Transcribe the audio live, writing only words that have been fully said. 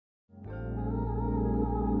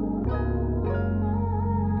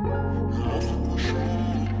I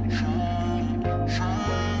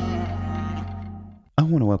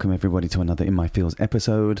want to welcome everybody to another In My Fields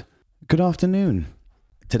episode. Good afternoon.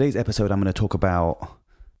 Today's episode, I'm going to talk about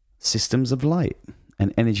systems of light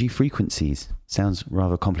and energy frequencies. Sounds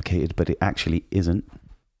rather complicated, but it actually isn't.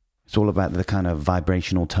 It's all about the kind of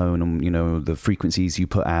vibrational tone and, the frequencies you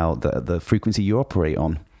put out, the frequency you operate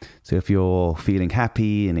on. So if you're feeling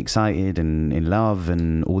happy and excited and in love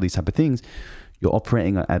and all these type of things, you're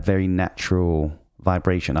operating at a very natural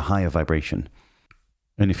vibration, a higher vibration.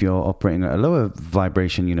 And if you're operating at a lower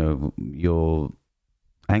vibration, you're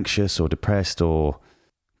anxious or depressed or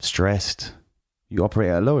stressed, you operate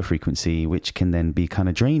at a lower frequency, which can then be kind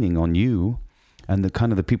of draining on you and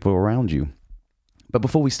the people around you. But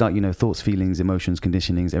before we start, thoughts, feelings, emotions,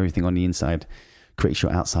 conditionings, everything on the inside creates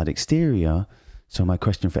your outside exterior. So my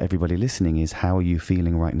question for everybody listening is, how are you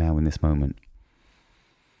feeling right now in this moment?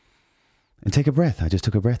 And take a breath. I just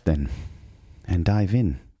took a breath then. And dive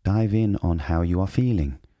in. Dive in on how you are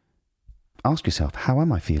feeling. Ask yourself, how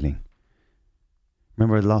am I feeling?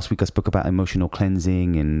 Remember last week I spoke about emotional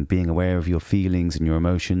cleansing and being aware of your feelings and your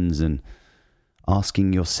emotions and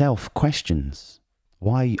asking yourself questions.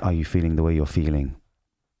 Why are you feeling the way you're feeling?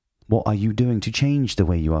 What are you doing to change the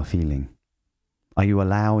way you are feeling? Are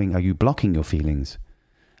you blocking your feelings?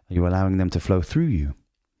 Are you allowing them to flow through you?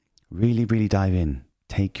 Really, really dive in.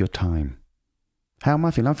 Take your time. How am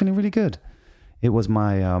I feeling? I'm feeling really good. It was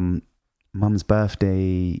my mum's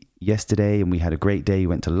birthday yesterday and we had a great day. We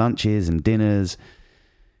went to lunches and dinners,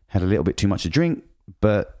 had a little bit too much to drink,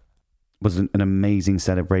 but was an amazing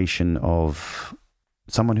celebration of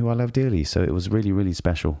someone who I love dearly. So it was really, really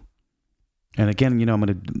special. And again, I'm going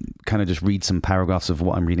to kind of just read some paragraphs of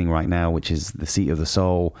what I'm reading right now, which is The Seat of the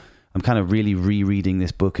Soul. I'm kind of really rereading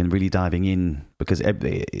this book and really diving in because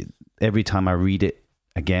every time I read it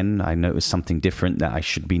again, I notice something different that I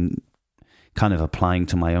should be kind of applying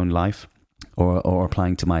to my own life or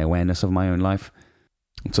applying to my awareness of my own life.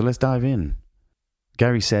 So let's dive in.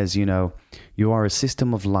 Gary says, you are a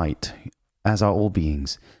system of light, as are all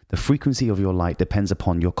beings. The frequency of your light depends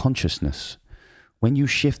upon your consciousness. When you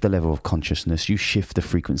shift the level of consciousness, you shift the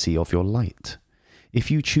frequency of your light.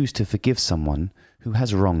 If you choose to forgive someone who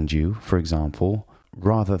has wronged you, for example,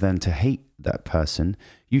 rather than to hate that person,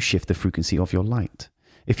 you shift the frequency of your light.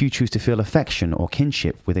 If you choose to feel affection or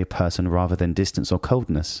kinship with a person rather than distance or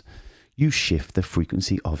coldness, you shift the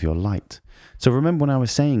frequency of your light. So remember when I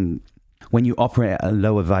was saying, when you operate at a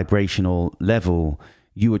lower vibrational level,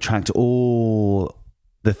 you attract all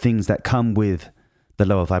the things that come with the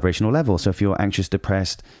lower vibrational level. So if you're anxious,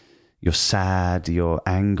 depressed, you're sad, you're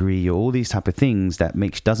angry, you're all these type of things that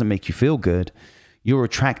doesn't make you feel good, you're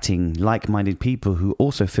attracting like-minded people who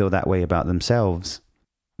also feel that way about themselves.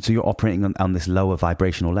 So you're operating on this lower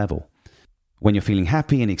vibrational level. When you're feeling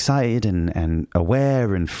happy and excited and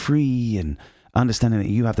aware and free and understanding that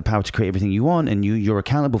you have the power to create everything you want and you're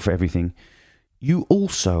accountable for everything, you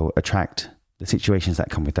also attract the situations that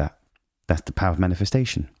come with that. That's the power of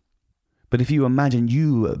manifestation. But if you imagine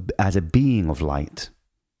you as a being of light,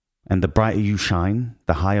 and the brighter you shine,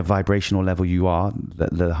 the higher vibrational level you are,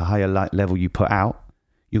 the higher light level you put out,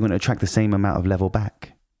 you're going to attract the same amount of level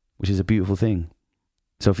back, which is a beautiful thing.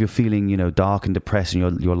 So if you're feeling, dark and depressed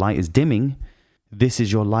and your light is dimming, this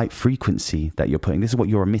is your light frequency that you're putting. This is what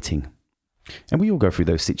you're emitting. And we all go through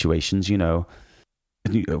those situations,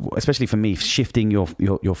 especially for me, shifting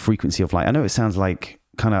your frequency of light. I know it sounds like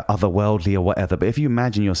kind of otherworldly or whatever, but if you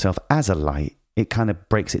imagine yourself as a light, it kind of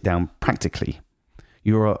breaks it down practically.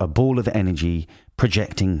 You're a ball of energy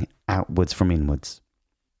projecting outwards from inwards.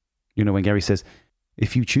 When Gary says,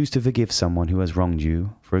 if you choose to forgive someone who has wronged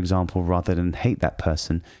you, for example, rather than hate that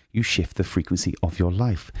person, you shift the frequency of your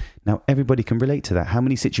life. Now, everybody can relate to that. How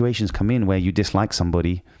many situations come in where you dislike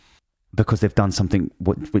somebody because they've done something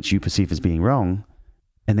which you perceive as being wrong,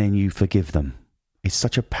 and then you forgive them? It's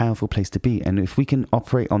such a powerful place to be. And if we can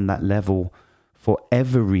operate on that level for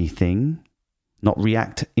everything, not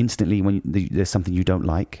react instantly when there's something you don't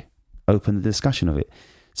like, open the discussion of it.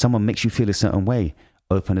 Someone makes you feel a certain way,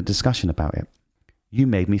 open a discussion about it. You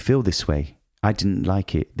made me feel this way. I didn't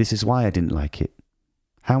like it. This is why I didn't like it.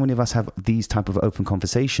 How many of us have these type of open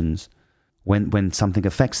conversations when something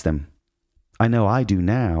affects them? I know I do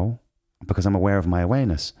now because I'm aware of my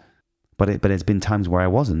awareness. But there's been times where I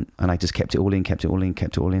wasn't, and I just kept it all in.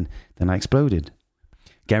 Then I exploded.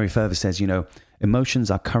 Gary further says, emotions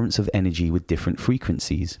are currents of energy with different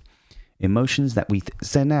frequencies. Emotions that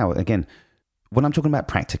so now, again, when I'm talking about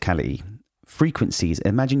practicality, frequencies,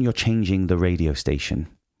 imagine you're changing the radio station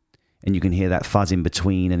and you can hear that fuzz in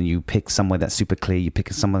between and you pick somewhere that's super clear, you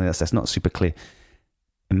pick somewhere that's not super clear.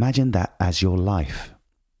 Imagine that as your life.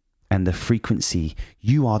 and the frequency.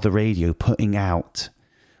 You are the radio putting out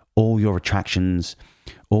all your attractions,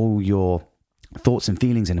 all your thoughts and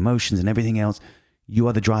feelings and emotions and everything else. You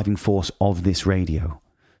are the driving force of this radio.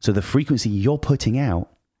 So the frequency you're putting out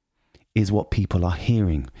is what people are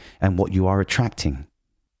hearing and what you are attracting.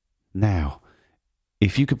 Now,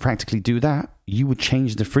 if you could practically do that, you would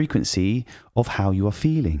change the frequency of how you are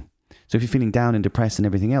feeling. So if you're feeling down and depressed and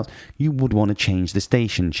everything else, you would want to change the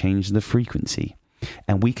station, change the frequency.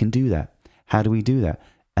 And we can do that. How do we do that?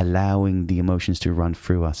 Allowing the emotions to run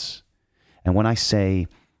through us. And when I say,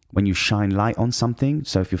 when you shine light on something,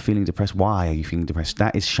 so if you're feeling depressed, why are you feeling depressed?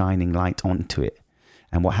 That is shining light onto it.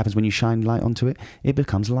 And what happens when you shine light onto it? It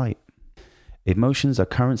becomes light. Emotions are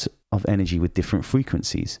currents of energy with different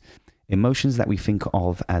frequencies. Emotions that we think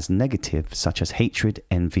of as negative, such as hatred,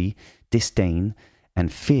 envy, disdain,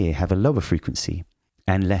 and fear, have a lower frequency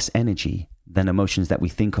and less energy than emotions that we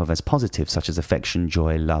think of as positive, such as affection,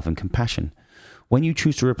 joy, love, and compassion. When you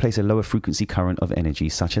choose to replace a lower frequency current of energy,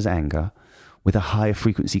 such as anger, with a higher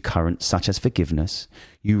frequency current, such as forgiveness,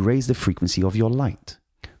 you raise the frequency of your light.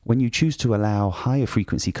 When you choose to allow higher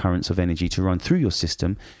frequency currents of energy to run through your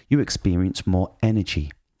system, you experience more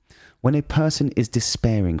energy. When a person is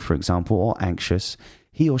despairing, for example, or anxious,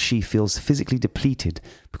 he or she feels physically depleted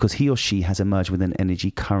because he or she has emerged with an energy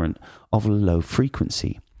current of low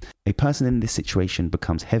frequency. A person in this situation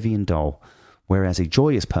becomes heavy and dull, whereas a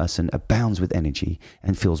joyous person abounds with energy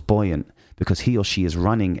and feels buoyant because he or she is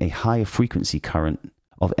running a higher frequency current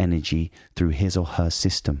of energy through his or her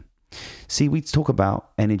system. See, we talk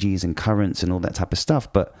about energies and currents and all that type of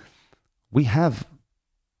stuff, but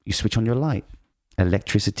you switch on your light.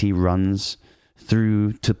 Electricity runs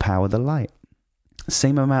through to power the light.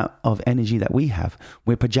 Same amount of energy that we have,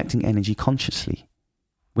 we're projecting energy consciously.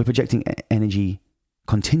 We're projecting energy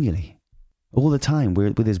continually. All the time,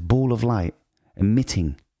 we're with this ball of light,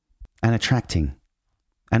 emitting and attracting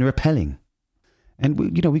and repelling. And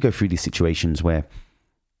we go through these situations where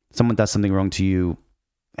someone does something wrong to you,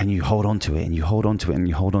 and you hold on to it, and you hold on to it, and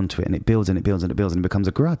you hold on to it, and it builds and it builds and it builds, and it becomes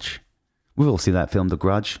a grudge. We've all seen that film, The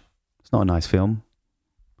Grudge. It's not a nice film.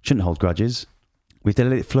 Shouldn't hold grudges. We have to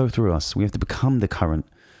let it flow through us. We have to become the current.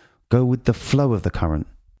 Go with the flow of the current.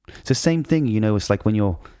 It's the same thing, it's like when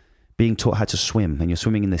you're being taught how to swim, and you're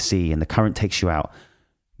swimming in the sea, and the current takes you out.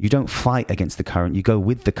 You don't fight against the current. You go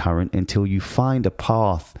with the current until you find a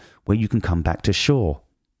path where you can come back to shore.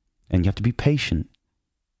 And you have to be patient.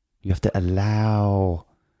 You have to allow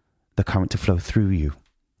the current to flow through you.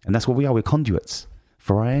 And that's what we are. We're conduits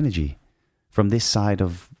for our energy from this side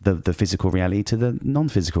of the physical reality to the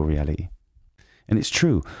non-physical reality. And it's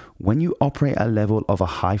true. When you operate at a level of a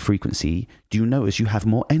high frequency, do you notice you have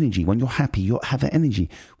more energy? When you're happy, you have that energy.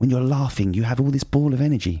 When you're laughing, you have all this ball of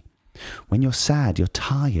energy. When you're sad, you're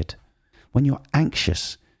tired. When you're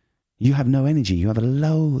anxious, you have no energy. You have a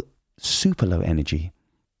low, super low energy.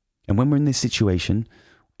 And when we're in this situation,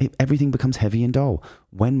 everything becomes heavy and dull.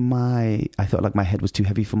 When I felt like my head was too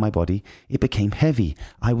heavy for my body, it became heavy.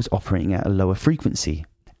 I was operating at a lower frequency,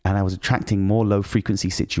 and I was attracting more low frequency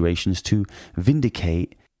situations to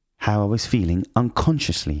vindicate how I was feeling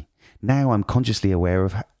unconsciously. Now I'm consciously aware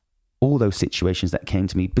of all those situations that came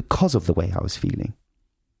to me because of the way I was feeling.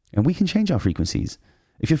 And we can change our frequencies.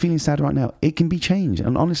 If you're feeling sad right now, it can be changed.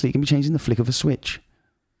 And honestly, it can be changed in the flick of a switch,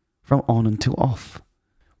 from on until off.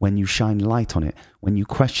 When you shine light on it, when you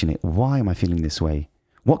question it, why am I feeling this way?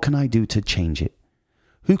 What can I do to change it?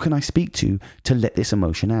 Who can I speak to let this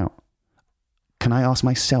emotion out? Can I ask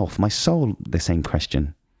myself, my soul, the same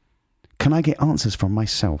question? Can I get answers from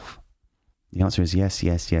myself? The answer is yes,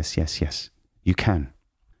 yes, yes, yes, yes. You can.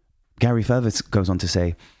 Gary further goes on to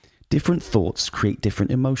say, different thoughts create different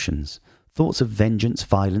emotions. Thoughts of vengeance,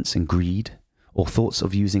 violence, and greed, or thoughts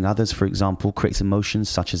of using others, for example, creates emotions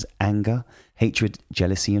such as anger, hatred,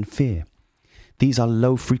 jealousy, and fear. These are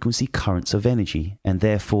low-frequency currents of energy, and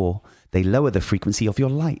therefore they lower the frequency of your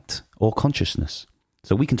light or consciousness.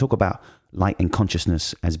 So we can talk about light and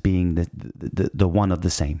consciousness as being the one of the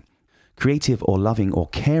same. Creative or loving or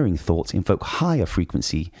caring thoughts invoke higher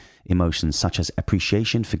frequency emotions such as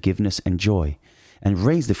appreciation, forgiveness, and joy, and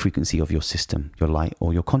raise the frequency of your system, your light,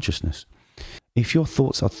 or your consciousness. If your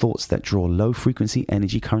thoughts are thoughts that draw low-frequency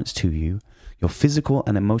energy currents to you, your physical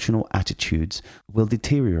and emotional attitudes will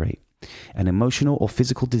deteriorate, and emotional or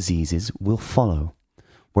physical diseases will follow.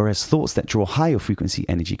 Whereas thoughts that draw higher frequency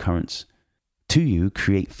energy currents to you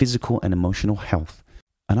create physical and emotional health.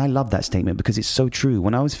 And I love that statement because it's so true.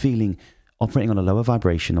 When I was operating on a lower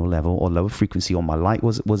vibrational level or lower frequency, or my light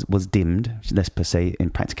was dimmed, let's per se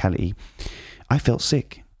in practicality, I felt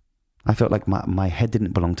sick. I felt like my head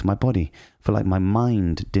didn't belong to my body. I felt like my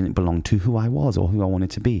mind didn't belong to who I was or who I wanted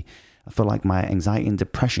to be. I feel like my anxiety and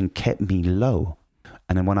depression kept me low.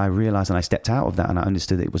 And then when I realized and I stepped out of that and I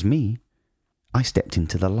understood that it was me, I stepped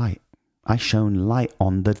into the light. I shone light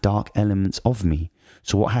on the dark elements of me.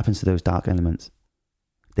 So what happens to those dark elements?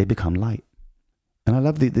 They become light. And I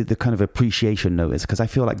love the kind of appreciation notice, because I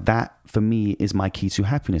feel like that for me is my key to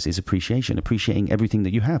happiness, is appreciation, appreciating everything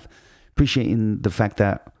that you have, appreciating the fact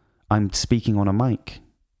that I'm speaking on a mic.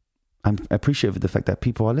 I'm appreciative of the fact that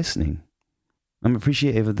people are listening. I'm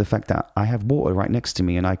appreciative of the fact that I have water right next to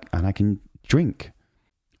me and I can drink.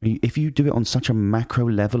 If you do it on such a macro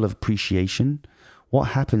level of appreciation, what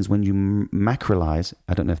happens when you macrolize,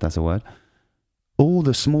 I don't know if that's a word, all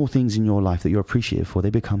the small things in your life that you're appreciative for, they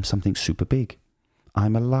become something super big.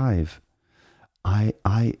 I'm alive.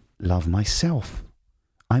 I love myself.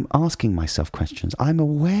 I'm asking myself questions. I'm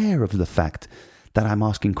aware of the fact that I'm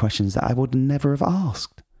asking questions that I would never have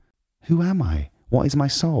asked. Who am I? What is my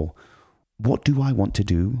soul? What do I want to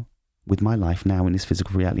do with my life now in this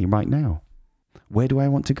physical reality right now? Where do I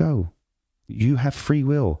want to go? You have free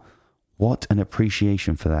will. What an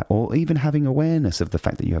appreciation for that. Or even having awareness of the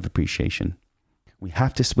fact that you have appreciation. We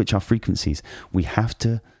have to switch our frequencies. We have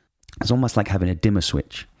to, it's almost like having a dimmer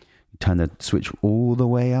switch. You turn the switch all the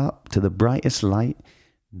way up to the brightest light.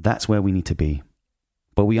 That's where we need to be.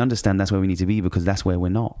 But we understand that's where we need to be because that's where we're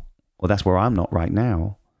not. Or that's where I'm not right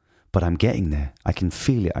now. But I'm getting there. I can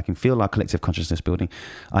feel it. I can feel our collective consciousness building.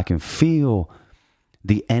 I can feel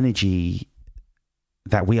the energy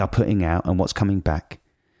that we are putting out and what's coming back.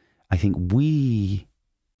 I think we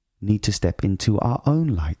need to step into our own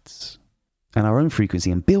lights and our own frequency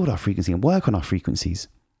and build our frequency and work on our frequencies.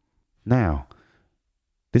 Now,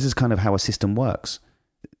 this is kind of how a system works.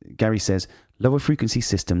 Gary says, lower frequency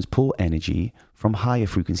systems pull energy from higher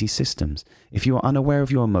frequency systems. If you are unaware of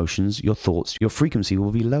your emotions, your thoughts, your frequency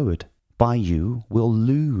will be lowered. By you will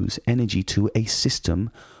lose energy to a system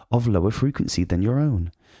of lower frequency than your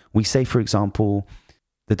own. We say, for example,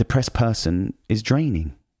 the depressed person is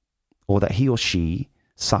draining, or that he or she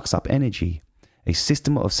sucks up energy. A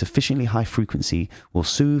system of sufficiently high frequency will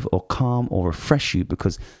soothe or calm or refresh you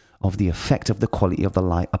because of the effect of the quality of the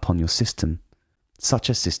light upon your system. Such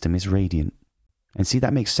a system is radiant. And see,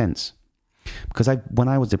 that makes sense. Because when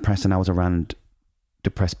I was depressed and I was around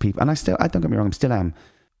depressed people, and I don't get me wrong, I still am,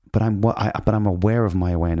 but I'm aware of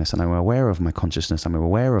my awareness and I'm aware of my consciousness. I'm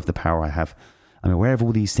aware of the power I have. I'm aware of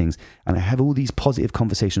all these things. And I have all these positive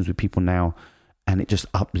conversations with people now, and it just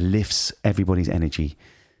uplifts everybody's energy.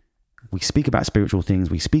 We speak about spiritual things.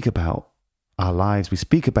 We speak about our lives. We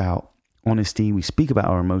speak about honesty. We speak about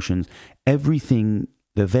our emotions. Everything,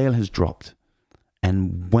 the veil has dropped.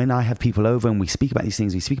 And when I have people over and we speak about these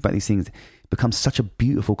things, it becomes such a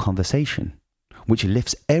beautiful conversation, which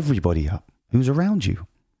lifts everybody up who's around you.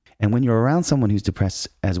 And when you're around someone who's depressed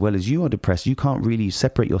as well as you are depressed, you can't really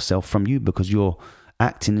separate yourself from you because you're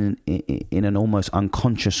acting in an almost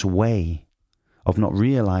unconscious way of not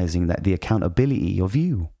realizing that the accountability of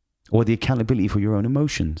you or the accountability for your own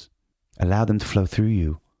emotions, allow them to flow through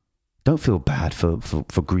you. Don't feel bad for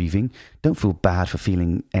grieving. Don't feel bad for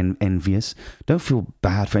feeling envious. Don't feel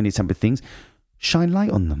bad for any type of things. Shine light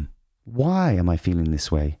on them. Why am I feeling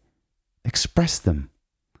this way? Express them.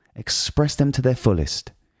 Express them to their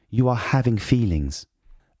fullest. You are having feelings.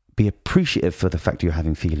 Be appreciative for the fact you're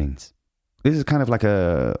having feelings. This is kind of like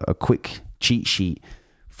a quick cheat sheet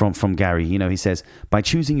from Gary. You know, he says, by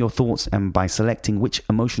choosing your thoughts and by selecting which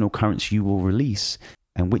emotional currents you will release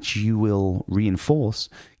and which you will reinforce,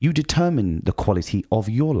 you determine the quality of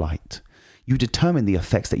your light. You determine the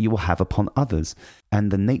effects that you will have upon others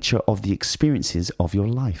and the nature of the experiences of your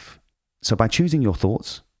life. So by choosing your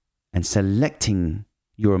thoughts and selecting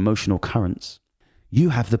your emotional currents, you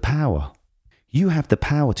have the power. You have the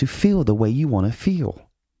power to feel the way you want to feel.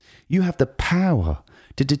 You have the power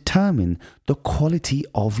to determine the quality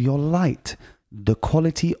of your light, the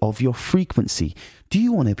quality of your frequency. Do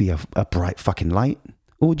you want to be a bright fucking light?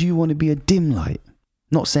 Or do you want to be a dim light?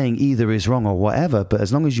 Not saying either is wrong or whatever, but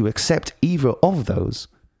as long as you accept either of those,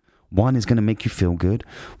 one is going to make you feel good.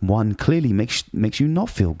 One clearly makes you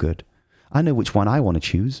not feel good. I know which one I want to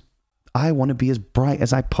choose. I want to be as bright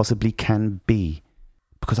as I possibly can be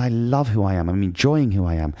because I love who I am. I'm enjoying who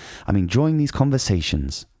I am. I'm enjoying these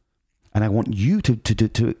conversations. And I want you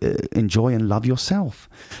to enjoy and love yourself.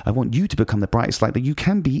 I want you to become the brightest light that you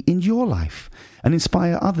can be in your life and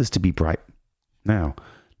inspire others to be bright. Now,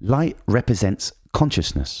 light represents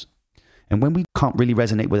consciousness. And when we can't really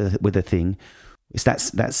resonate with a thing, it's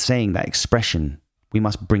that saying, that expression, we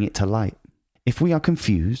must bring it to light. If we are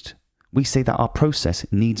confused, we say that our process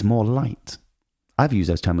needs more light. I've used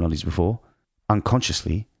those terminologies before,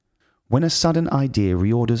 unconsciously. When a sudden idea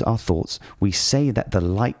reorders our thoughts, we say that the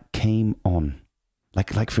light came on.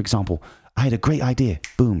 Like for example, I had a great idea.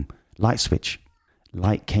 Boom, light switch.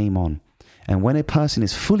 Light came on. And when a person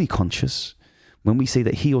is fully conscious, when we say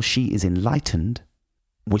that he or she is enlightened,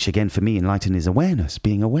 which again for me, enlightened is awareness,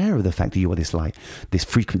 being aware of the fact that you are this light, this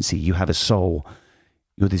frequency, you have a soul,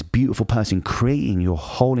 you're this beautiful person creating your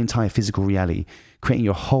whole entire physical reality, creating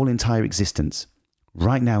your whole entire existence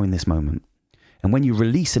right now in this moment. And when you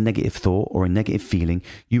release a negative thought or a negative feeling,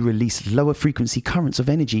 you release lower frequency currents of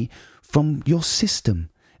energy from your system.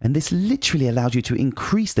 And this literally allows you to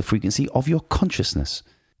increase the frequency of your consciousness.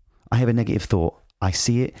 I have a negative thought. I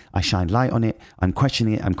see it. I shine light on it. I'm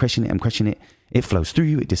questioning it. It flows through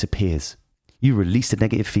you. It disappears. You release the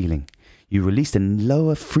negative feeling. You release the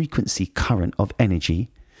lower frequency current of energy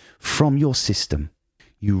from your system.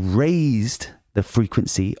 You raised the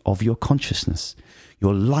frequency of your consciousness.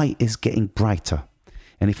 Your light is getting brighter.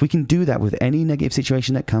 And if we can do that with any negative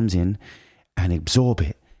situation that comes in and absorb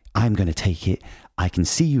it, I'm going to take it. I can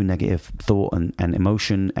see you negative thought and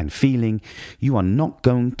emotion and feeling. You are not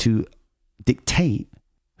going to dictate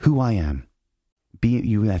who I am.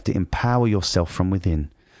 You have to empower yourself from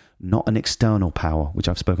within, not an external power, which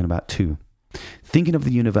I've spoken about too. Thinking of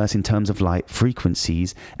the universe in terms of light,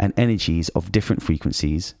 frequencies and energies of different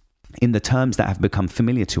frequencies, in the terms that have become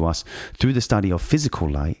familiar to us through the study of physical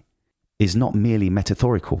light, is not merely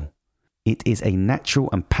metaphorical. It is a natural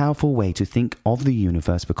and powerful way to think of the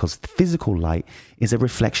universe, because physical light is a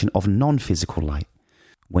reflection of non-physical light.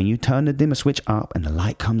 When you turn the dimmer switch up and the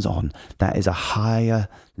light comes on, that is a higher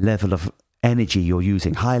level of energy you're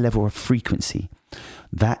using, higher level of frequency.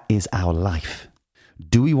 That is our life.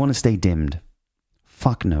 Do we want to stay dimmed?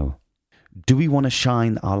 Fuck no. Do we want to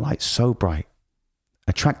shine our light so bright?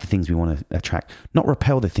 Attract the things we want to attract, not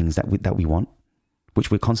repel the things that we want, which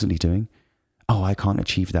we're constantly doing. Oh, I can't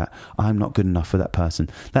achieve that. I'm not good enough for that person.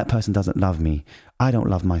 That person doesn't love me. I don't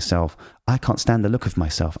love myself. I can't stand the look of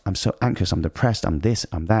myself. I'm so anxious. I'm depressed. I'm this.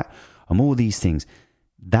 I'm that. I'm all these things.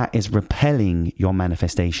 That is repelling your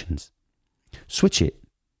manifestations. Switch it.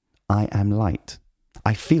 I am light.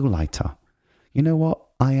 I feel lighter. You know what?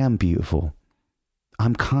 I am beautiful.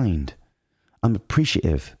 I'm kind. I'm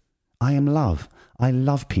appreciative. I am love. I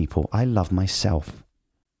love people. I love myself.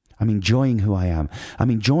 I'm enjoying who I am.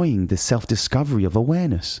 I'm enjoying the self-discovery of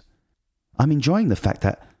awareness. I'm enjoying the fact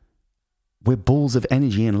that we're balls of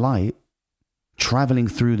energy and light traveling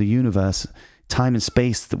through the universe, time and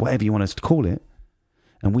space, whatever you want us to call it,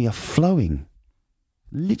 and we are flowing.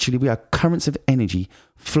 Literally, we are currents of energy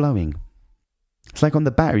flowing. It's like on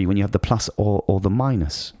the battery when you have the plus or the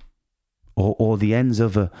minus, or the ends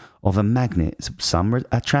of a magnet. Some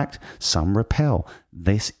attract, some repel.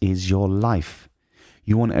 This is your life.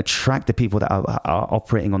 You want to attract the people that are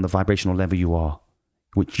operating on the vibrational level you are,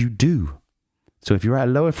 which you do. So if you're at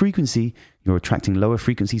a lower frequency, you're attracting lower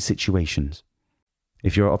frequency situations.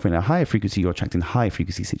 If you're operating at a higher frequency, you're attracting higher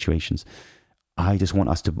frequency situations. I just want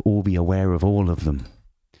us to all be aware of all of them.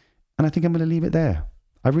 And I think I'm going to leave it there.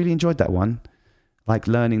 I really enjoyed that one. Like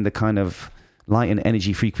learning the kind of light and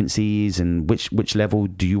energy frequencies and which level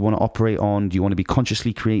do you want to operate on? Do you want to be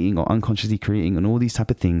consciously creating or unconsciously creating and all these type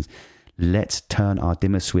of things? Let's turn our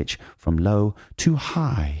dimmer switch from low to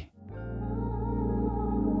high.